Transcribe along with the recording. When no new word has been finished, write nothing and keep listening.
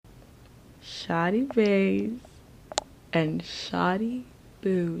shoddy bays, and shoddy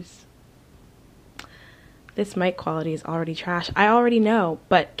booze. This mic quality is already trash. I already know,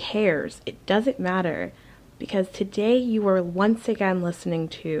 but cares. It doesn't matter, because today you are once again listening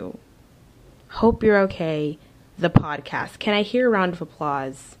to Hope You're Okay, the podcast. Can I hear a round of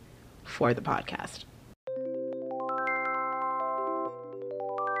applause for the podcast?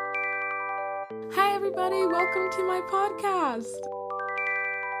 Hi everybody, welcome to my podcast.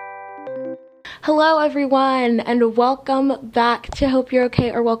 Hello everyone, and welcome back to Hope You're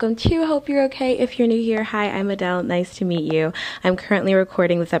Okay, or welcome to Hope You're Okay if you're new here. Hi, I'm Adele. Nice to meet you. I'm currently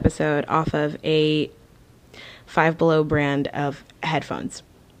recording this episode off of a Five Below brand of headphones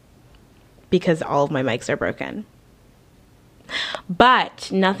because all of my mics are broken.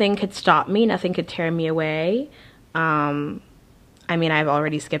 But nothing could stop me. Nothing could tear me away. I've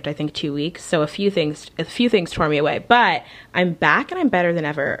already skipped, I think, 2 weeks, so a few things tore me away. But I'm back and I'm better than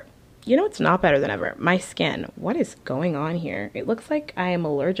ever. You know, it's not better than ever. My skin. What is going on here? It looks like I am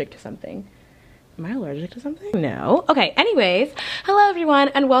allergic to something. Am I allergic to something? No. Okay, anyways, hello everyone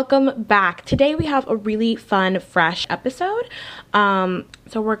and welcome back. Today we have a really fun, fresh episode.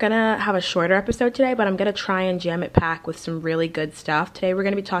 So we're gonna have a shorter episode today, but I'm gonna try and jam it packed with some really good stuff. Today we're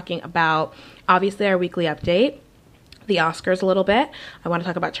gonna be talking about, obviously, our weekly update, the Oscars a little bit. I want to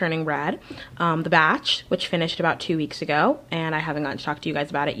talk about Turning Red, The Batch, which finished about 2 weeks ago, and I haven't gotten to talk to you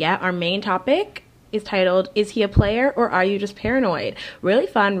guys about it yet. Our main topic is titled, Is He a Player or Are You Just Paranoid? Really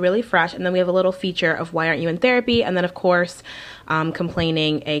fun, really fresh, and then we have a little feature of Why Aren't You in Therapy, and then of course,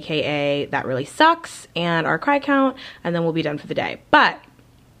 Complaining, aka That Really Sucks, and our cry count, and then we'll be done for the day. But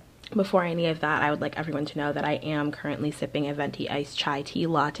before any of that, I would like everyone to know that I am currently sipping a venti iced chai tea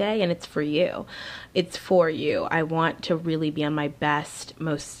latte, and it's for you. It's for you. I want to really be on my best,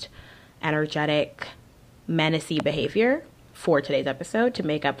 most energetic, menacey behavior for today's episode to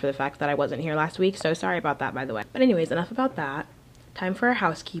make up for the fact that I wasn't here last week. So sorry about that, by the way. But anyways, enough about that. Time for our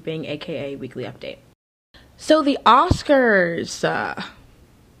housekeeping, aka weekly update. So the Oscars.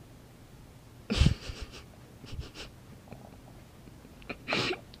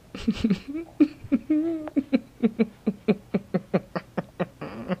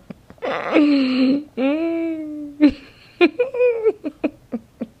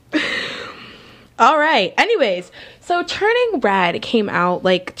 All right, anyways, so Turning Red came out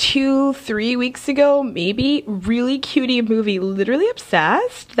like 2-3 weeks ago, maybe. Really cutie movie, literally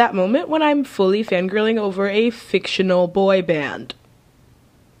obsessed. That moment when I'm fully fangirling over a fictional boy band.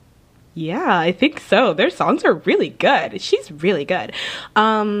 Yeah, I think so. Their songs are really good. She's really good.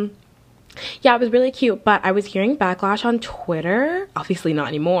 Yeah, it was really cute, but I was hearing backlash on Twitter. Obviously not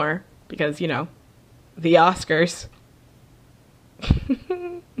anymore, because, you know, the Oscars.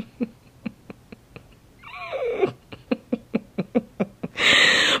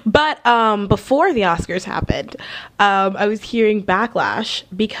 But before the Oscars happened, I was hearing backlash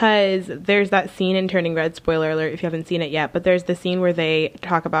because there's that scene in Turning Red, spoiler alert if you haven't seen it yet, but there's the scene where they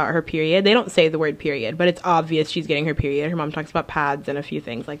talk about her period. They don't say the word period, but it's obvious she's getting her period. Her mom talks about pads and a few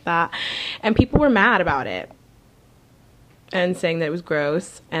things like that. And people were mad about it and saying that it was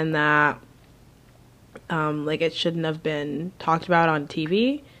gross and that like it shouldn't have been talked about on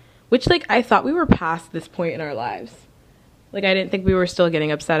TV, which like I thought we were past this point in our lives. Like, I didn't think we were still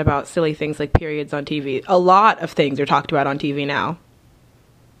getting upset about silly things like periods on TV. A lot of things are talked about on TV now.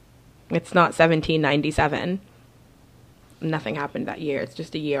 It's not 1797. Nothing happened that year. It's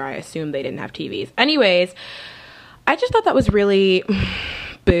just a year I assume they didn't have TVs. Anyways, I just thought that was really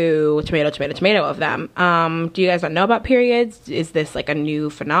boo, tomato, tomato, tomato of them. Do you guys not know about periods? Is this like a new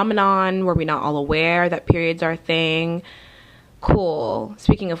phenomenon? Were we not all aware that periods are a thing? Cool.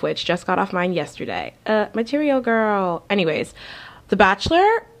 Speaking of which, just got off mine yesterday. Material girl. Anyways, The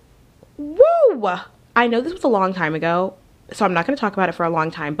Bachelor. Woo! I know this was a long time ago, so I'm not going to talk about it for a long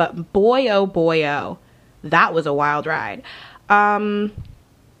time, but boy, oh, that was a wild ride.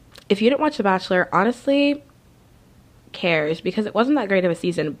 If you didn't watch The Bachelor, honestly, cares, because it wasn't that great of a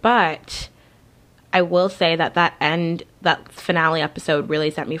season, but I will say that that finale episode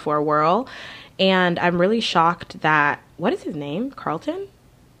really sent me for a whirl, and I'm really shocked that, what is his name? Carlton?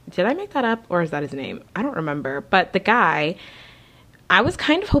 Did I make that up, or is that his name? I don't remember. But the guy, I was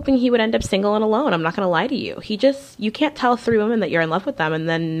kind of hoping he would end up single and alone. I'm not going to lie to you. You can't tell 3 women that you're in love with them and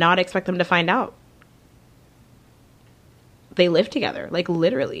then not expect them to find out. They live together, like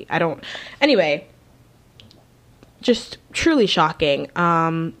literally. Anyway, just truly shocking.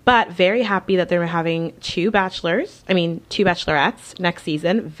 But very happy that they're having 2 bachelorettes next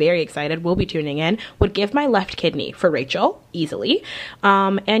season. Very excited. We'll be tuning in. Would give my left kidney for Rachel easily.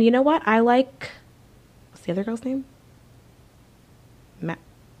 And you know what? I like, what's the other girl's name?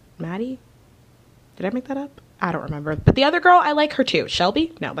 Maddie? Did I make that up? I don't remember. But the other girl, I like her too.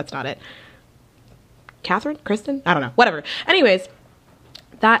 Shelby? No, that's not it. Catherine? Kristen? I don't know. Whatever. Anyways,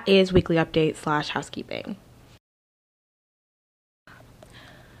 that is weekly update / housekeeping.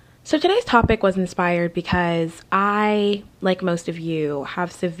 So today's topic was inspired because I, like most of you,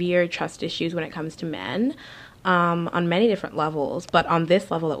 have severe trust issues when it comes to men on many different levels. But on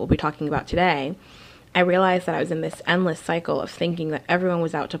this level that we'll be talking about today, I realized that I was in this endless cycle of thinking that everyone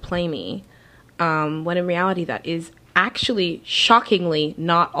was out to play me, when in reality that is actually shockingly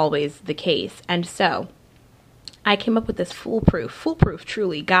not always the case. And so I came up with this foolproof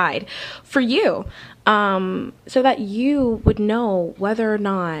truly guide for you, so that you would know whether or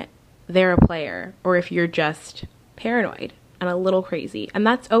not they're a player or if you're just paranoid and a little crazy. And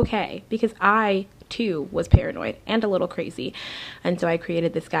that's okay, because I too was paranoid and a little crazy. And so I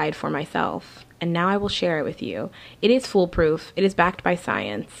created this guide for myself, and now I will share it with you. It is foolproof. It is backed by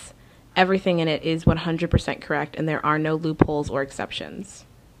science. Everything in it is 100% correct, and there are no loopholes or exceptions.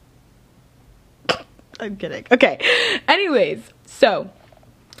 I'm kidding. Okay. Anyways, so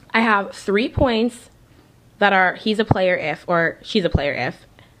I have 3 points that are he's a player if, or she's a player if,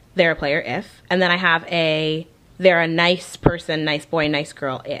 they're a player if, and then I have they're a nice person, nice boy, nice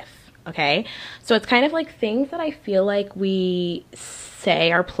girl if. Okay? So it's kind of like things that I feel like we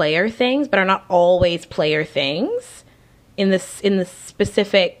say are player things, but are not always player things in the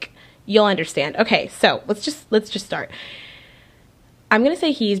specific. You'll understand. Okay, so let's just start. I'm gonna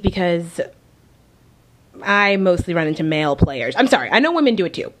say he's because I mostly run into male players. I'm sorry, I know women do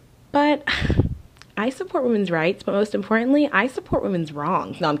it too, but I support women's rights, but most importantly, I support women's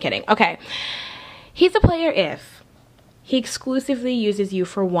wrongs. No, I'm kidding. Okay, he's a player if he exclusively uses you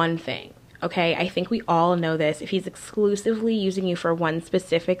for one thing. Okay, I think we all know this. If he's exclusively using you for one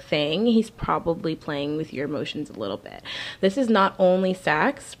specific thing, he's probably playing with your emotions a little bit. This is not only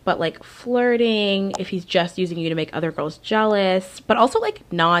sex, but like flirting, if he's just using you to make other girls jealous, but also like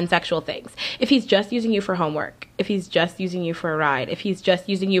non-sexual things. If he's just using you for homework, if he's just using you for a ride, if he's just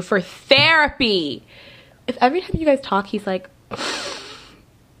using you for therapy. If every time you guys talk, he's like,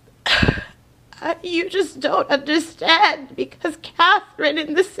 you just don't understand, because Catherine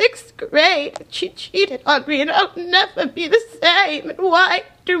in the 6th grade, she cheated on me and I'll never be the same. And why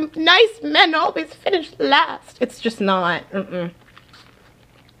do nice men always finish last? It's just not. That's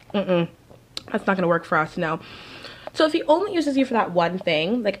not going to work for us, no. So if he only uses you for that one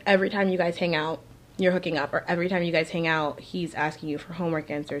thing, like every time you guys hang out, you're hooking up, or every time you guys hang out, he's asking you for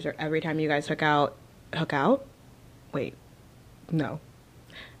homework answers, or every time you guys hook out? Wait, no.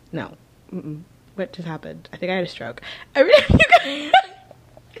 What just happened? I think I had a stroke. Every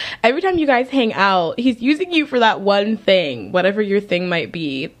time you guys hang out, he's using you for that one thing, whatever your thing might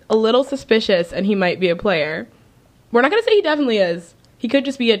be. A little suspicious, and he might be a player. We're not gonna say he definitely is. He could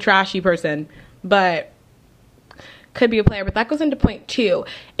just be a trashy person, but could be a player. But that goes into point 2.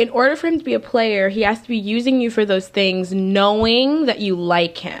 In order for him to be a player, he has to be using you for those things knowing that you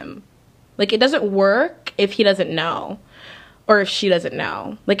like him. Like, it doesn't work if he doesn't know. Or if she doesn't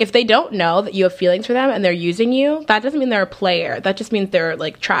know. Like, if they don't know that you have feelings for them and they're using you, that doesn't mean they're a player. That just means they're,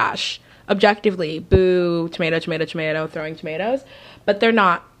 like, trash. Objectively, boo, tomato, throwing tomatoes. But they're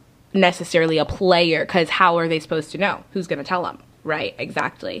not necessarily a player, because how are they supposed to know? Who's going to tell them? Right,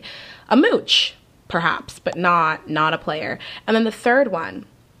 exactly. A mooch, perhaps, but not a player. And then the third one,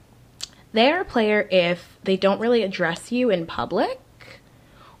 they're a player if they don't really address you in public.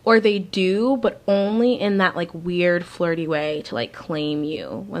 Or they do, but only in that, like, weird flirty way to, like, claim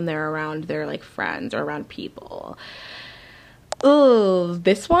you when they're around their, like, friends or around people. Ooh,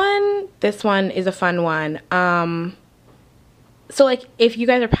 this one is a fun one. So, like, if you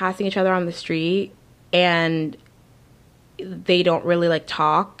guys are passing each other on the street and they don't really, like,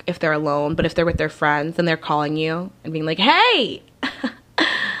 talk if they're alone, but if they're with their friends and they're calling you and being like, hey,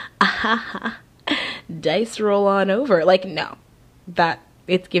 dice roll on over. Like, no,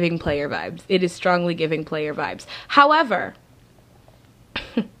 it's giving player vibes. It is strongly giving player vibes. However,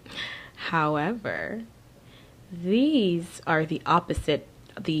 these are the opposite,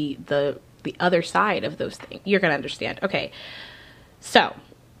 the other side of those things. You're gonna understand. Okay, so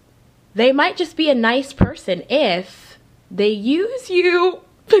they might just be a nice person if they use you,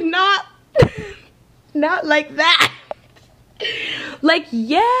 but not like that. Like,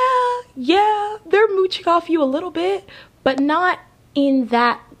 yeah, they're mooching off you a little bit, but not in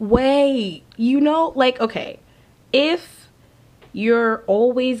that way, you know? Like, okay, if you're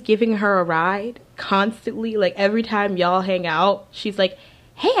always giving her a ride constantly, like every time y'all hang out, she's like,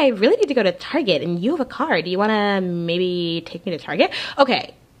 hey, I really need to go to Target and you have a car. Do you want to maybe take me to Target?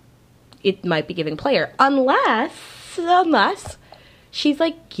 Okay, it might be giving player, unless she's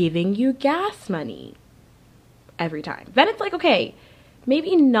like giving you gas money every time. Then it's like, okay,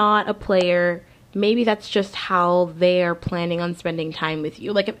 maybe not a player. Maybe that's just how they're planning on spending time with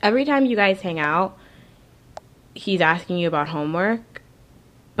you. Like if every time you guys hang out, he's asking you about homework,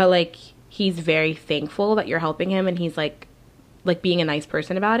 but like he's very thankful that you're helping him and he's like being a nice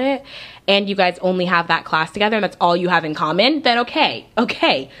person about it, and you guys only have that class together and that's all you have in common, then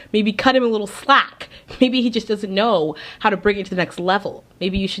okay, maybe cut him a little slack. Maybe he just doesn't know how to bring it to the next level.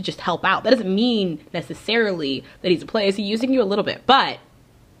 Maybe you should just help out. That doesn't mean necessarily that he's a player. He's using you a little bit, but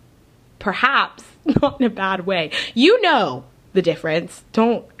perhaps not in a bad way. You know the difference.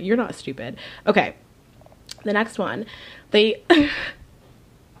 You're not stupid. Okay, the next one. They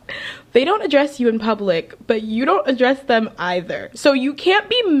don't address you in public, but you don't address them either. So you can't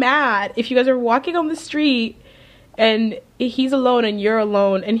be mad if you guys are walking on the street and he's alone and you're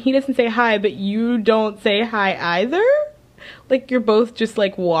alone and he doesn't say hi, but you don't say hi either. Like you're both just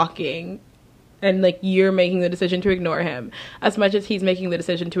like walking and like you're making the decision to ignore him as much as he's making the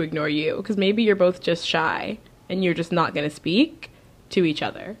decision to ignore you, because maybe you're both just shy and you're just not going to speak to each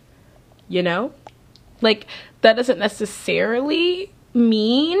other, you know? Like that doesn't necessarily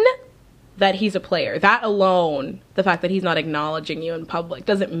mean that he's a player. That alone, the fact that he's not acknowledging you in public,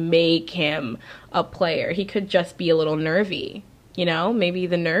 doesn't make him a player. He could just be a little nervy, you know? Maybe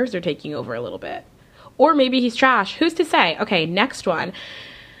the nerves are taking over a little bit. Or maybe he's trash. Who's to say? Okay, next one.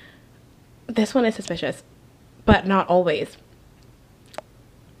 This one is suspicious, but not always.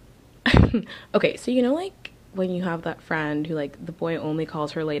 Okay, so you know like when you have that friend who like the boy only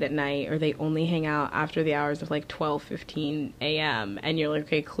calls her late at night, or they only hang out after the hours of like 12:15 a.m. and you're like,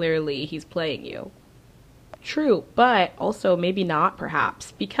 okay, clearly he's playing you. True, but also maybe not,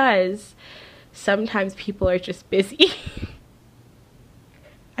 perhaps, because sometimes people are just busy.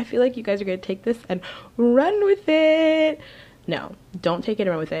 I feel like you guys are gonna take this and run with it. No, don't take it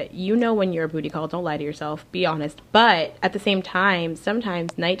and run with it. You know when you're a booty call, don't lie to yourself, be honest. But at the same time,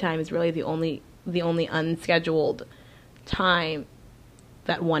 sometimes nighttime is really the only unscheduled time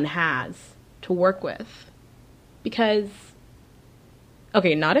that one has to work with. Because,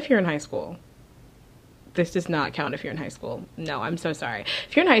 okay, not if you're in high school. This does not count if you're in high school. No, I'm so sorry.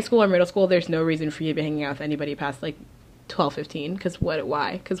 If you're in high school or middle school, there's no reason for you to be hanging out with anybody past like 12:15. Because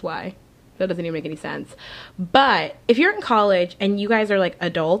why? That doesn't even make any sense. But if you're in college and you guys are like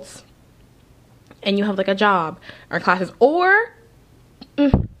adults and you have like a job or classes, or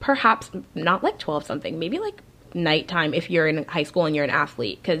perhaps not like 12 something, maybe like nighttime if you're in high school and you're an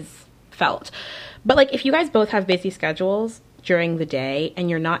athlete, because but like if you guys both have busy schedules during the day and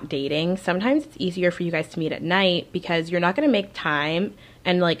you're not dating, sometimes it's easier for you guys to meet at night, because you're not going to make time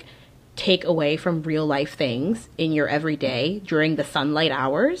and like take away from real life things in your everyday during the sunlight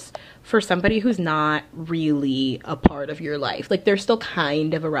hours for somebody who's not really a part of your life. Like they're still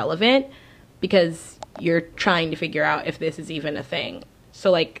kind of irrelevant because you're trying to figure out if this is even a thing. So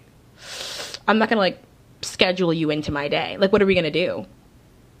like I'm not gonna like schedule you into my day. Like what are we gonna do?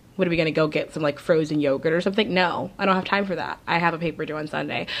 What are we gonna go get some like frozen yogurt or something? No, I don't have time for that. I have a paper due on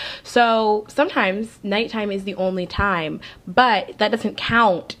Sunday. So sometimes nighttime is the only time, but that doesn't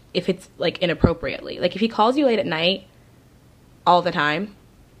count if it's like inappropriately. Like if he calls you late at night all the time,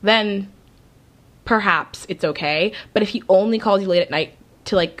 then perhaps it's okay. But if he only calls you late at night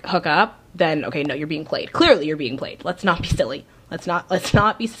to like hook up, then okay, no, you're being played. Clearly you're being played. Let's not be silly. Let's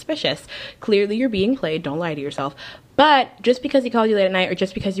not be suspicious. Clearly you're being played. Don't lie to yourself. But just because he calls you late at night, or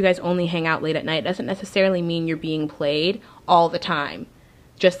just because you guys only hang out late at night, doesn't necessarily mean you're being played all the time.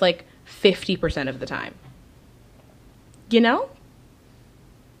 Just like 50% of the time. You know?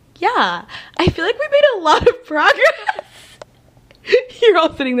 Yeah. I feel like we made a lot of progress. You're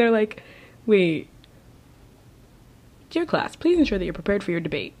all sitting there like, wait. Dear class, please ensure that you're prepared for your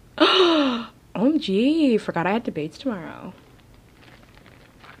debate. OMG, forgot I had debates tomorrow.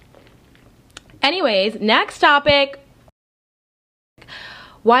 Anyways, next topic.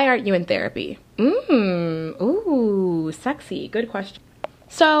 Why aren't you in therapy? Ooh, sexy. Good question.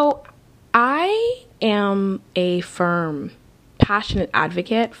 So, I am a firm, passionate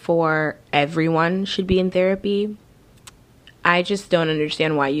advocate for everyone should be in therapy. I just don't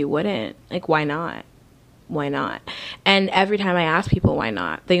understand why you wouldn't. Like, why not? Why not? And every time I ask people why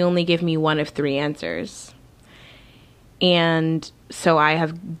not, they only give me one of 3 answers. And so I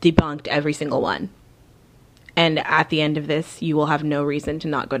have debunked every single one. And at the end of this, you will have no reason to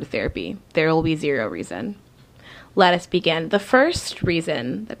not go to therapy. There will be 0 reason. Let us begin. The first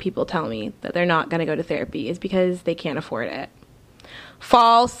reason that people tell me that they're not going to go to therapy is because they can't afford it.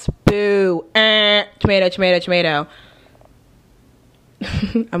 False. Boo. Tomato, tomato, tomato.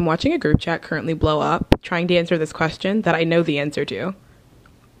 I'm watching a group chat currently blow up, trying to answer this question that I know the answer to.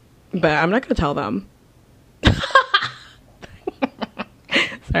 But I'm not going to tell them.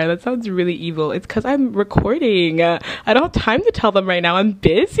 Sorry, that sounds really evil. It's because I'm recording. I don't have time to tell them right now. I'm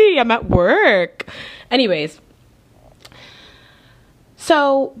busy. I'm at work. Anyways.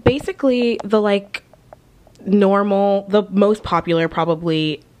 So basically the the most popular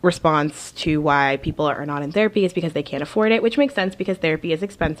probably response to why people are not in therapy is because they can't afford it, which makes sense because therapy is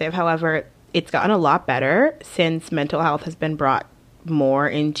expensive. However, it's gotten a lot better since mental health has been brought more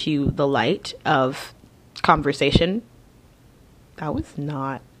into the light of conversation. That was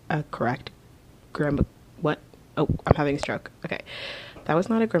not a correct what? Oh, I'm having a stroke. Okay. That was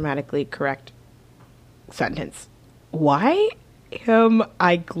not a grammatically correct sentence. Why am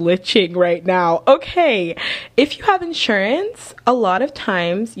I glitching right now? Okay. If you have insurance, a lot of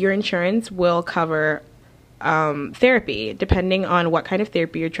times your insurance will cover therapy, depending on what kind of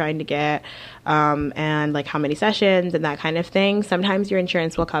therapy you're trying to get, and how many sessions and that kind of thing. Sometimes your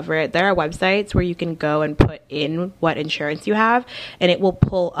insurance will cover it. There are websites where you can go and put in what insurance you have, and it will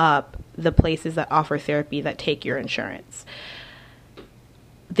pull up the places that offer therapy that take your insurance.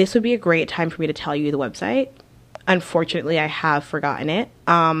 This would be a great time for me to tell you the website. Unfortunately, I have forgotten it,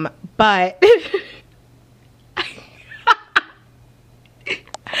 but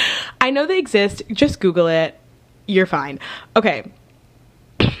I know they exist. Just Google it. You're fine. Okay.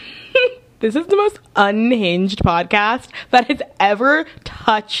 This is the most unhinged podcast that has ever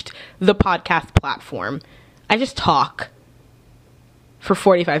touched the podcast platform. I just talk for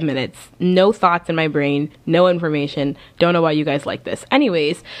 45 minutes. No thoughts in my brain. No information. Don't know why you guys like this.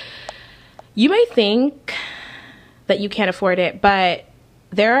 Anyways, you may think that you can't afford it, but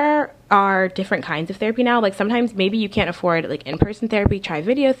there are different kinds of therapy now. Sometimes maybe you can't afford in-person therapy. Try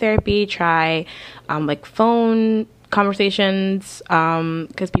video therapy. Try phone conversations,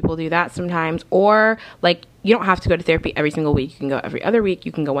 because people do that sometimes. Or you don't have to go to therapy every single week. You can go every other week.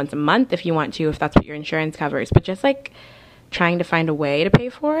 You can go once a month if you want to, if that's what your insurance covers. But just trying to find a way to pay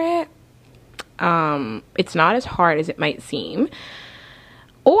for it, it's not as hard as it might seem.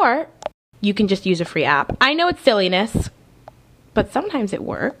 Or you can just use a free app. I know it's silliness, but sometimes it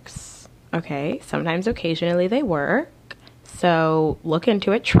works. Okay, sometimes occasionally they work. So look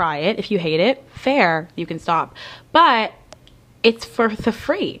into it, try it. If you hate it, fair, you can stop. But it's for the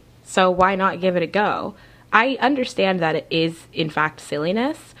free, so why not give it a go? I understand that it is in fact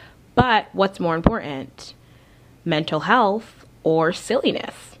silliness, but what's more important? Mental health or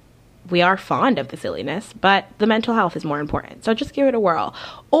silliness? We are fond of the silliness, but the mental health is more important. So just give it a whirl.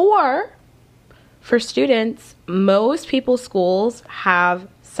 Or for students, most people's schools have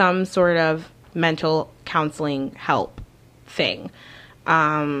some sort of mental counseling help thing.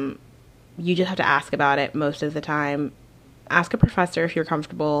 You just have to ask about it most of the time. Ask a professor if you're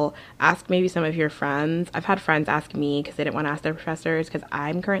comfortable. Ask maybe some of your friends. I've had friends ask me because they didn't want to ask their professors because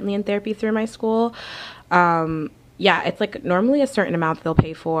I'm currently in therapy through my school. Yeah, it's normally a certain amount that they'll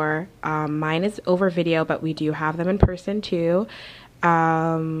pay for. Mine is over video, but we do have them in person too.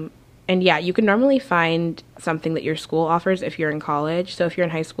 And yeah, you can normally find something that your school offers if you're in college. So if you're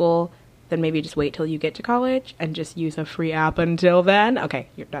in high school, then maybe just wait till you get to college and just use a free app until then. Okay,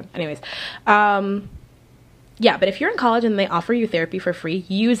 you're done. Anyways, yeah, but if you're in college and they offer you therapy for free,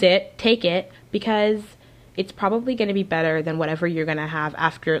 use it, take it, because it's probably going to be better than whatever you're going to have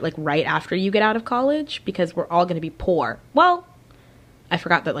after, right after you get out of college, because we're all going to be poor. Well, I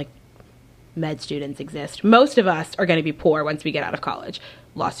forgot that, med students exist. Most of us are going to be poor once we get out of college.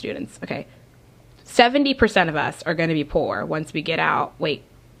 Law students, okay. 70% of us are going to be poor once we get out. Wait,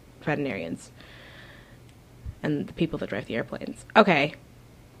 veterinarians. And the people that drive the airplanes. Okay.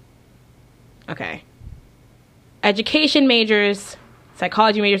 Okay. Education majors,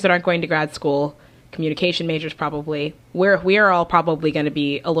 psychology majors that aren't going to grad school, communication majors probably. We are all probably going to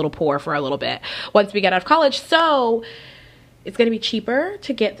be a little poor for a little bit once we get out of college. So it's going to be cheaper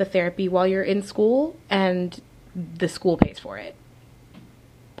to get the therapy while you're in school, and the school pays for it.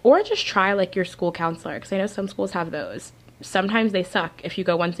 Or just try your school counselor, because I know some schools have those. Sometimes they suck. If you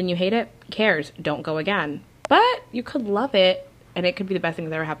go once and you hate it, who cares? Don't go again. But you could love it, and it could be the best thing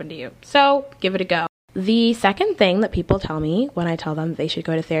that ever happened to you. So give it a go. The second thing that people tell me when I tell them they should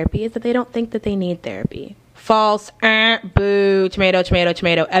go to therapy is that they don't think that they need therapy. False. Boo. Tomato, tomato,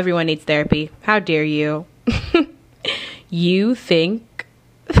 tomato. Everyone needs therapy. How dare you? You think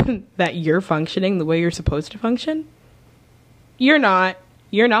that you're functioning the way you're supposed to function? You're not.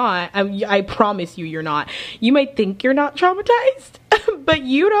 You're not. I promise you, you're not. You might think you're not traumatized, but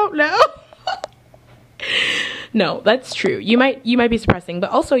you don't know. No, that's true. You might be suppressing, but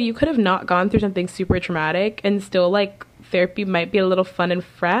also you could have not gone through something super traumatic and still therapy might be a little fun and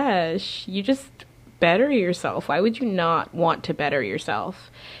fresh. You just better yourself. Why would you not want to better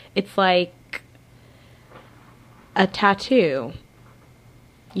yourself? It's like a tattoo.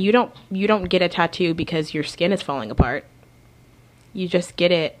 You don't get a tattoo because your skin is falling apart. You just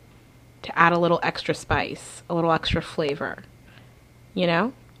get it to add a little extra spice, a little extra flavor. You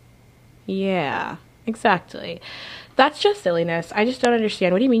know? Yeah, exactly. That's just silliness. I just don't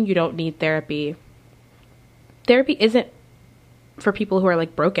understand. What do you mean you don't need therapy? Therapy isn't for people who are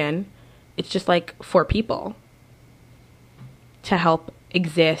like broken. It's just like for people to help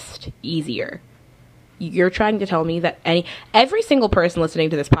exist easier. You're trying to tell me that every single person listening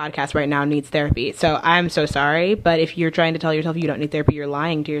to this podcast right now needs therapy. So I'm so sorry, but if you're trying to tell yourself you don't need therapy, you're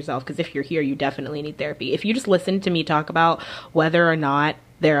lying to yourself, because if you're here, you definitely need therapy. If you just listen to me talk about whether or not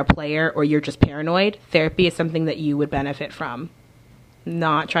they're a player or you're just paranoid, therapy is something that you would benefit from.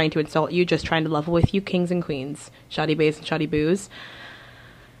 Not trying to insult you, just trying to level with you, kings and queens, shoddy bays and shoddy boos.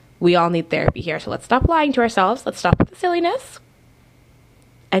 We all need therapy here. So let's stop lying to ourselves. Let's stop with the silliness.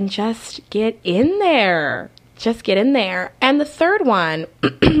 And just get in there. Just get in there. And the third one,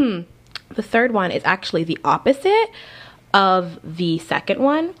 the third one is actually the opposite of the second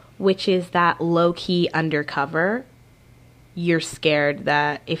one, which is that low-key undercover. You're scared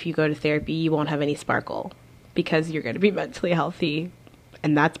that if you go to therapy, you won't have any sparkle because you're going to be mentally healthy.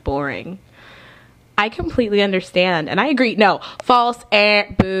 And that's boring. I completely understand. And I agree. No, false,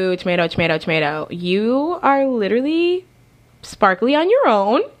 boo, tomato, tomato, tomato. You are literally sparkly on your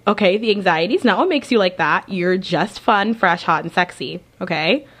own. Okay, the anxiety is not what makes you like that. You're just fun, fresh, hot, and sexy.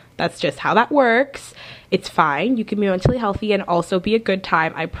 Okay, that's just how that works. It's fine. You can be mentally healthy and also be a good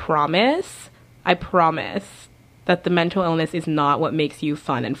time. I promise that the mental illness is not what makes you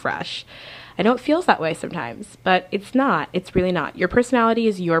fun and fresh. I know it feels that way sometimes, but it's not. It's really not. Your personality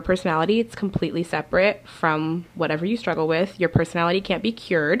is your personality. It's completely separate from whatever you struggle with. Your personality can't be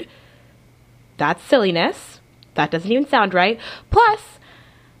cured. That's silliness. That doesn't even sound right. Plus,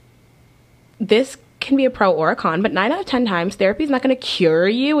 this can be a pro or a con, but 9 out of 10 times, therapy is not going to cure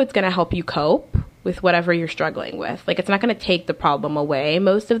you. It's going to help you cope with whatever you're struggling with. Like, it's not going to take the problem away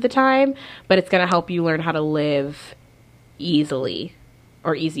most of the time, but it's going to help you learn how to live easily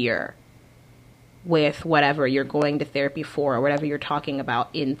or easier with whatever you're going to therapy for or whatever you're talking about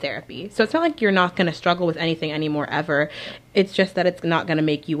in therapy. So it's not like you're not going to struggle with anything anymore ever. It's just that it's not going to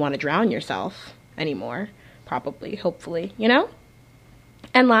make you want to drown yourself anymore. Probably, hopefully, you know?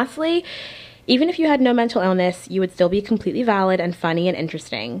 And lastly, even if you had no mental illness, you would still be completely valid and funny and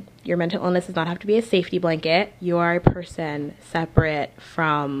interesting. Your mental illness does not have to be a safety blanket. You are a person separate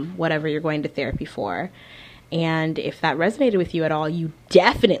from whatever you're going to therapy for. And if that resonated with you at all, you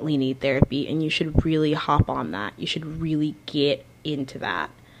definitely need therapy, and you should really hop on that. You should really get into that.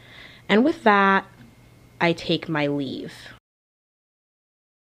 And with that, I take my leave.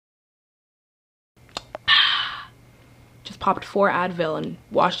 Just popped 4 Advil and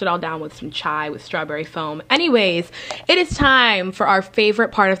washed it all down with some chai with strawberry foam. Anyways, it is time for our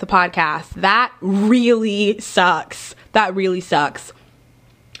favorite part of the podcast. That really sucks. That really sucks.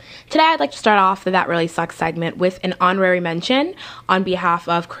 Today, I'd like to start off the That Really Sucks segment with an honorary mention on behalf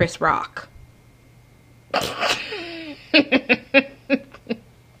of Chris Rock. That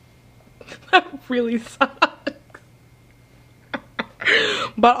really sucks.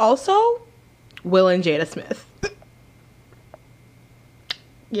 But also, Will and Jada Smith.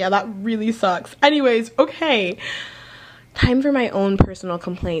 Yeah, that really sucks. Anyways, okay. Time for my own personal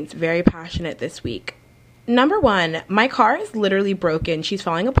complaints. Very passionate this week. Number 1, my car is literally broken. She's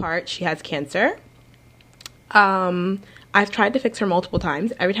falling apart. She has cancer. I've tried to fix her multiple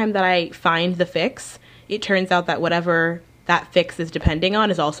times. Every time that I find the fix, it turns out that whatever that fix is depending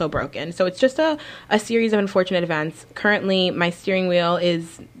on is also broken. So it's just a series of unfortunate events. Currently, my steering wheel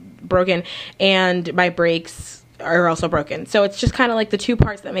is broken and my brakes are also broken. So it's just kind of like the 2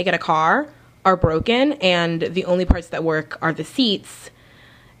 parts that make it a car are broken, and the only parts that work are the seats.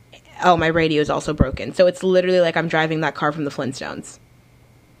 Oh, my radio is also broken. So it's literally like I'm driving that car from the Flintstones.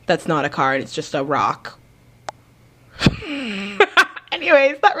 That's not a car, and it's just a rock.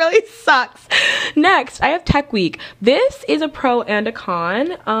 Anyways, that really sucks. Next, I have Tech Week. This is a pro and a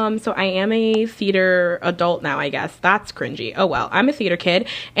con. So I am a theater adult now, I guess. That's cringy. Oh well, I'm a theater kid,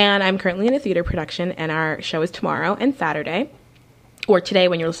 and I'm currently in a theater production, and our show is tomorrow and Saturday. Or today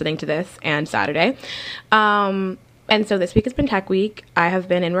when you're listening to this, and Saturday. And so this week has been Tech Week. I have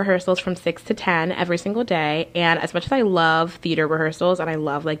been in rehearsals from 6 to 10 every single day. And as much as I love theater rehearsals and I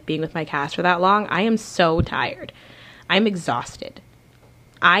love like being with my cast for that long, I am so tired. I'm exhausted.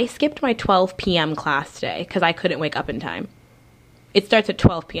 I skipped my 12 p.m. class today because I couldn't wake up in time. It starts at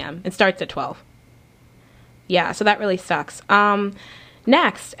 12 p.m. It starts at 12. Yeah, so that really sucks.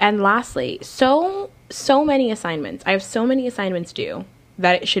 Next and lastly, so many assignments. I have so many assignments due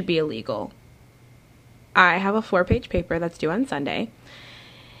that it should be illegal. I have a 4-page paper that's due on Sunday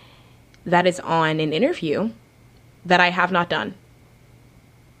that is on an interview that I have not done.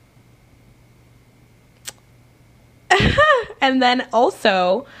 And then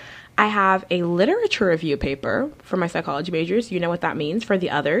also, I have a literature review paper for my psychology majors. You know what that means for the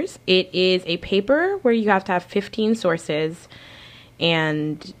others. It is a paper where you have to have 15 sources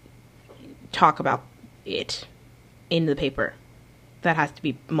and talk about it in the paper. That has to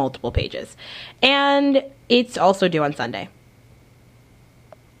be multiple pages. And it's also due on Sunday.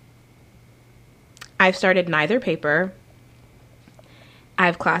 I've started neither paper. I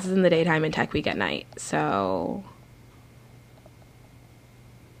have classes in the daytime and tech week at night. So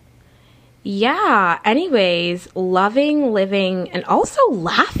yeah, anyways, loving, living, and also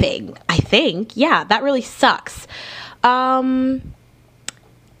laughing, I think. Yeah, that really sucks. I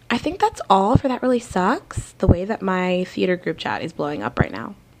think that's all for That Really Sucks. The way that my theater group chat is blowing up right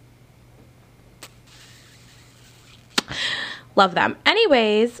now. Love them.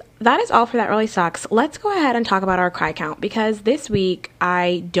 Anyways, that is all for That Really Sucks. Let's go ahead and talk about our cry count, because this week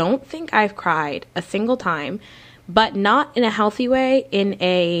I don't think I've cried a single time, but not in a healthy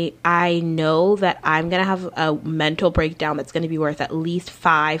way. I know that I'm going to have a mental breakdown that's going to be worth at least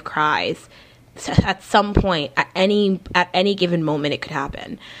 5 cries. At some point, at any given moment, it could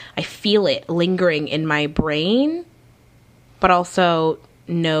happen. I feel it lingering in my brain, but also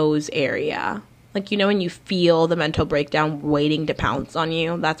nose area. Like, you know, when you feel the mental breakdown waiting to pounce on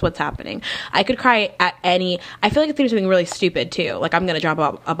you, that's what's happening. I could cry at any, I feel like it's doing something really stupid too. Like, I'm going to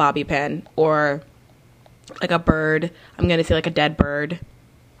drop a bobby pin, or like a bird. I'm going to see like a dead bird.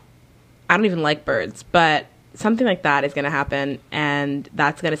 I don't even like birds, but something like that is going to happen, and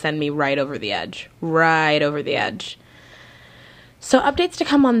that's going to send me right over the edge. So updates to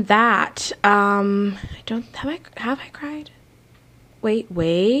come on that. Have I cried? Wait.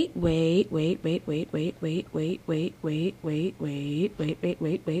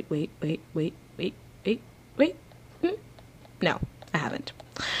 No, I haven't.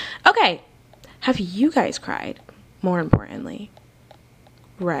 Okay. Have you guys cried? More importantly.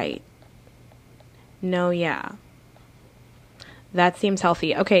 Right. No, yeah. That seems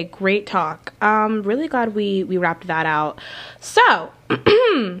healthy. Okay, great talk. Really glad we wrapped that out. So,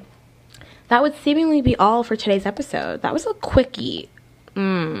 that would seemingly be all for today's episode. That was a quickie.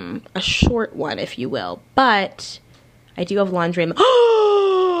 A short one, if you will. But I do have laundry in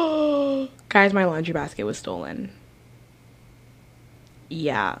the... Guys, my laundry basket was stolen.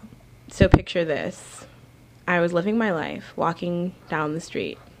 Yeah. So picture this. I was living my life, walking down the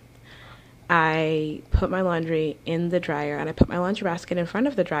street. I put my laundry in the dryer, and I put my laundry basket in front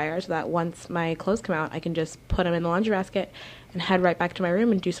of the dryer so that once my clothes come out, I can just put them in the laundry basket and head right back to my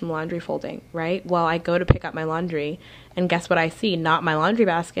room and do some laundry folding, right? Well, I go to pick up my laundry, and guess what I see? Not my laundry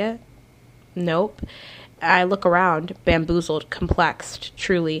basket. Nope. I look around, bamboozled, complexed,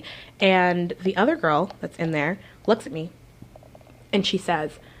 truly, and the other girl that's in there looks at me, and she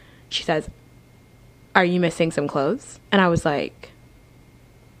says, "Are you missing some clothes?" And I was like,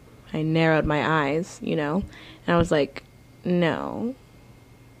 I narrowed my eyes, you know, and I was like, "No,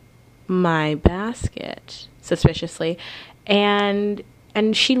 my basket," suspiciously. And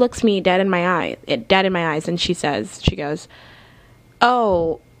she looks me dead in my eyes, and she goes,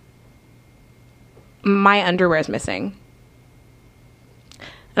 "Oh, my underwear's missing."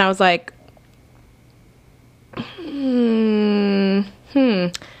 And I was like,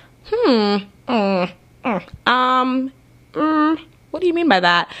 what do you mean by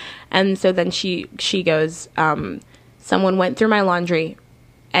that? And so then she goes, someone went through my laundry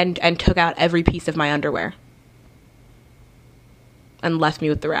and took out every piece of my underwear and left me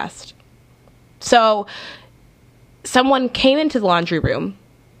with the rest. So someone came into the laundry room,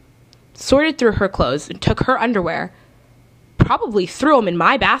 sorted through her clothes, and took her underwear, probably threw them in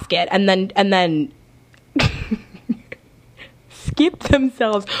my basket, and then skipped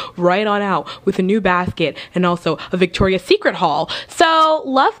themselves right on out with a new basket and also a Victoria's Secret haul. So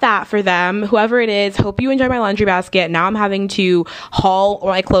love that for them, whoever it is. Hope you enjoy my laundry basket. Now I'm having to haul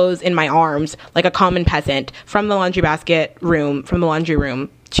my clothes in my arms like a common peasant from the laundry room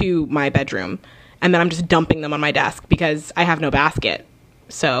to my bedroom, and then I'm just dumping them on my desk because I have no basket.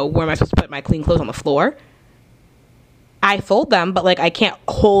 So where am I supposed to put my clean clothes? On the floor? I fold them, but like I can't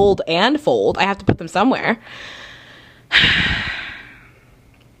hold and fold. I have to put them somewhere.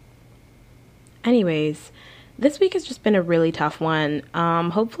 Anyways, this week has just been a really tough one.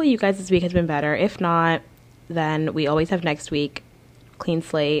 Hopefully you guys this week has been better. If not, then we always have next week. Clean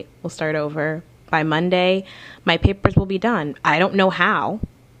slate. We'll start over. By Monday, my papers will be done. I don't know how.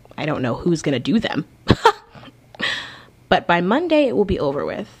 I don't know who's going to do them. But by Monday, it will be over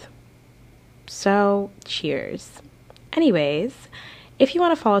with. So, cheers. Anyways, if you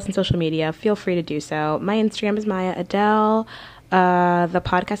want to follow us on social media, feel free to do so. My Instagram is Maya Adele. The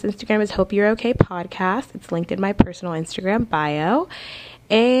podcast Instagram is Hope You're Okay Podcast. It's linked in my personal Instagram bio.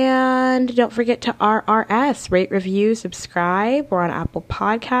 And don't forget to RRS, rate, review, subscribe. We're on Apple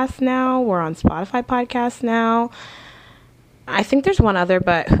Podcasts now. We're on Spotify Podcasts now. I think there's one other,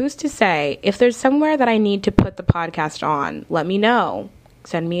 but who's to say? If there's somewhere that I need to put the podcast on, let me know.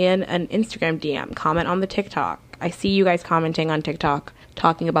 Send me an Instagram DM. Comment on the TikTok. I see you guys commenting on TikTok,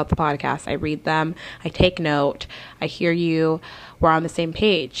 talking about the podcast. I read them. I take note. I hear you. We're on the same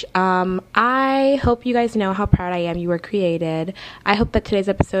page. I hope you guys know how proud I am you were created. I hope that today's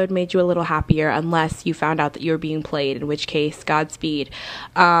episode made you a little happier, unless you found out that you were being played, in which case, Godspeed.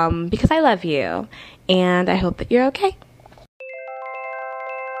 Because I love you, and I hope that you're okay.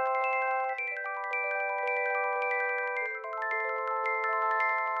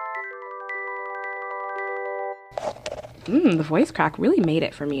 The voice crack really made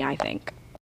it for me, I think.